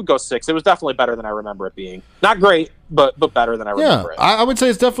I would go 6. It was definitely better than I remember it being. Not great, but better than I remember it. I would say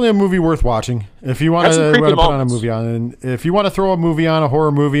it's definitely a movie worth watching. If you want to put on a movie on, and if you want to throw a movie on, a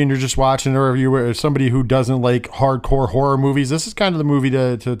horror movie, and you're just watching, or if you're somebody who doesn't like hardcore horror movies, this is kind of the movie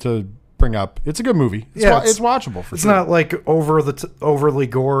to bring up. It's a good movie. It's watchable for it's sure. not like overly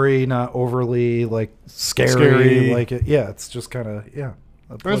gory, not overly like scary. Like it. Yeah, it's just kind of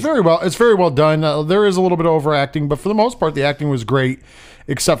It's very well done. There is a little bit of overacting, but for the most part, the acting was great,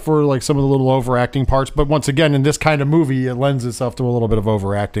 except for like some of the little overacting parts. But once again, in this kind of movie, it lends itself to a little bit of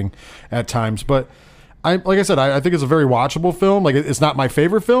overacting at times. But like I said, I think it's a very watchable film. Like it's not my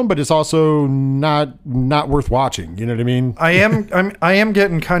favorite film, but it's also not worth watching. You know what I mean? I am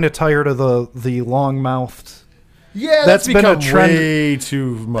getting kind of tired of the long mouthed. Yeah, that's been a trend. Way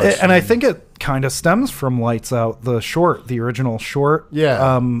too much, and I think it kind of stems from Lights Out, the original short.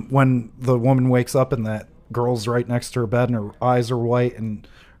 Yeah. When the woman wakes up and that girl's right next to her bed and her eyes are white and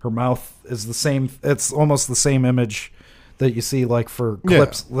her mouth is the same. It's almost the same image that you see like for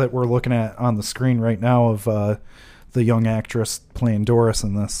clips that we're looking at on the screen right now of the young actress playing Doris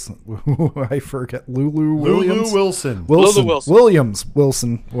in this. I forget. Lulu Wilson,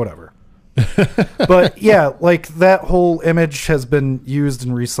 whatever. But yeah, like that whole image has been used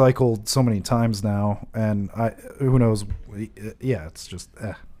and recycled so many times now, and who knows? Yeah, it's just.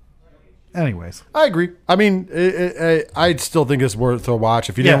 Anyways, I agree. I mean, I still think it's worth a watch.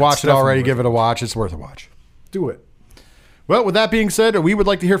 If you didn't watch it already, give it a watch. It's worth a watch. Do it. Well, with that being said, we would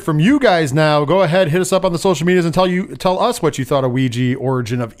like to hear from you guys now. Go ahead, hit us up on the social medias and tell us what you thought of Ouija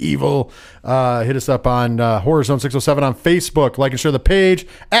Origin of Evil. Hit us up on Horror Zone 607 on Facebook. Like and share the page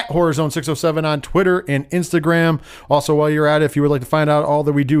at Horror Zone 607 on Twitter and Instagram. Also, while you're at it, if you would like to find out all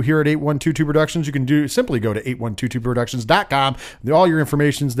that we do here at 8122 Productions, you can simply go to 8122productions.com. All your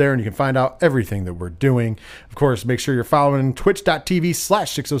information's there, and you can find out everything that we're doing. Of course, make sure you're following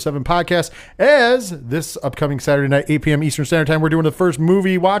twitch.tv/607 podcast, as this upcoming Saturday night, 8 p.m. Eastern Standard Time, we're doing the first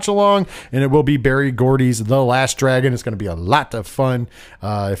movie watch along, and it will be Barry Gordy's The Last Dragon. It's going to be a lot of fun.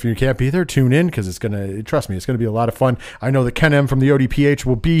 If you can't be there, tune in, because trust me, it's going to be a lot of fun. I know that Ken M from the ODPH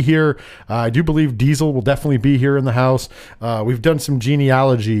will be here. I do believe Diesel will definitely be here in the house. We've done some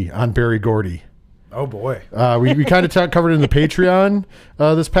genealogy on Barry Gordy. Oh boy, we kind of covered it in the Patreon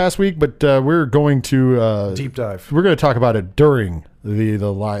this past week, but we're going to deep dive. We're going to talk about it during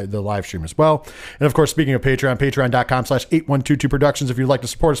the live stream as well. And of course, speaking of Patreon, patreon.com/8122 Productions. If you'd like to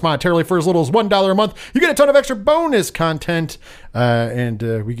support us monetarily for as little as $1 a month, you get a ton of extra bonus content, and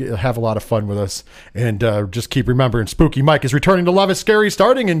we have a lot of fun with us. And just keep remembering, Spooky Mike is returning to Love is Scary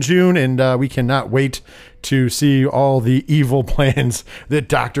starting in June, and we cannot wait to see all the evil plans that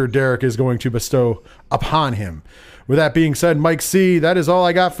Dr. Derek is going to bestow upon him. With that being said, Mike C., that is all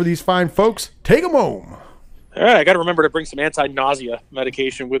I got for these fine folks. Take them home. All right, I got to remember to bring some anti-nausea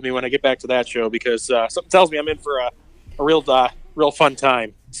medication with me when I get back to that show, because something tells me I'm in for a real fun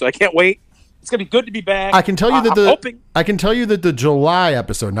time. So I can't wait. It's gonna be good to be back. I can tell you that the July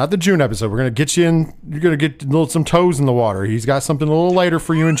episode, not the June episode, we're gonna get you in. You're gonna get some toes in the water. He's got something a little lighter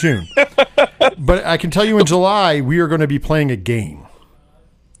for you in June. But I can tell you in July we are going to be playing a game.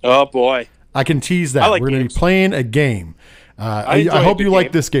 Oh boy! I can tease that. We're going to be playing a game. I hope you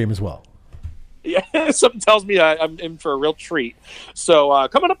like this game as well. Yeah, something tells me I'm in for a real treat. So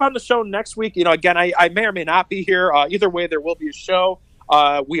coming up on the show next week, again, I may or may not be here. Either way, there will be a show.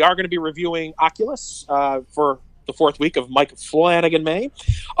 We are going to be reviewing Oculus for the 4th week of Mike Flanagan May.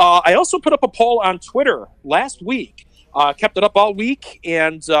 I also put up a poll on Twitter last week, kept it up all week,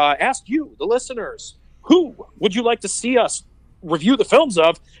 and asked you, the listeners, who would you like to see us review the films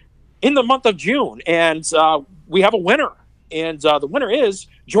of in the month of June? And we have a winner. And the winner is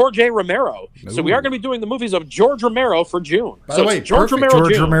George A. Romero. Ooh. So we are going to be doing the movies of George Romero for June. By the way, George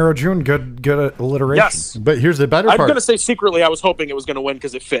Romero June. Good alliteration. Yes. But here's the better part. I'm going to say secretly I was hoping it was going to win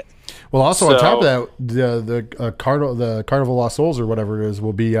because it fit. Well, also on top of that, the Carnival Lost Souls or whatever it is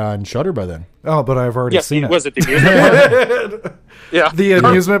will be on Shudder by then. Oh, but I've already seen it. Was it the amusement park? Yeah. The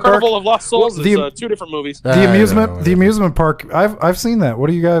amusement park? Carnival of Lost Souls is 2 different movies. The amusement park. I've seen that. What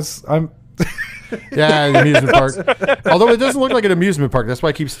do you guys? Yeah, the amusement park. Although it doesn't look like an amusement park. That's why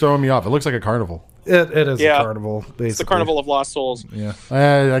it keeps throwing me off. It looks like a carnival. It is Yeah. a carnival, basically. It's the Carnival of Lost Souls. Yeah.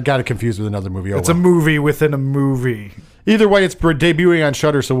 I got it confused with another movie. Oh, It's a well. movie within a movie. Either way, it's debuting on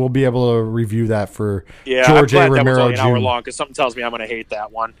Shudder, so we'll be able to review that for Yeah, George I'm A. glad that was Romero only an hour Jr. long because something tells me I'm going to hate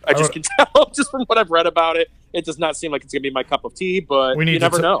that one. I just can tell just from what I've read about it. It does not seem like it's going to be my cup of tea, but you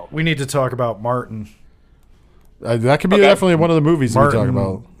never know. We need to talk about Martin. That could be Okay. definitely one of the movies we Martin, talk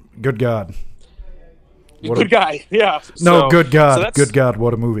about. good God. Good guy, yeah. No, good So God. that's- Good God,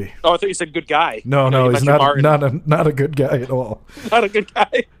 what a movie. Oh, I thought you said good guy. No, You he's mentioned Martin. not a good guy at all. Not a good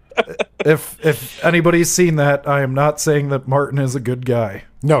guy. If anybody's seen that, I am not saying that Martin is a good guy.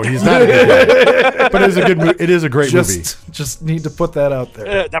 No, he's not a good guy. But it is a good it is a great movie. Just need to put that out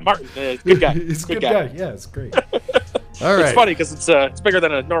there. That Martin, good guy. He's a good guy. Yeah, it's great. All right. It's funny because it's bigger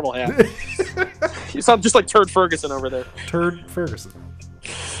than a normal hat. You sound just like Turd Ferguson over there. Turd Ferguson.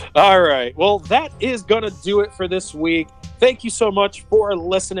 All right. Well, that is going to do it for this week. Thank you so much for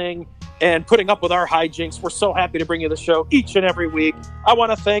listening and putting up with our hijinks. We're so happy to bring you the show each and every week. I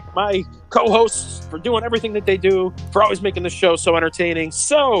want to thank my co-hosts for doing everything that they do, for always making the show so entertaining.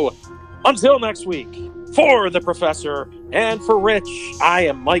 So, until next week, for the Professor and for Rich, I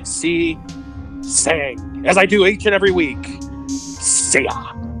am Mike C. saying, as I do each and every week, see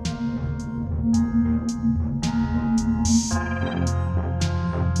ya.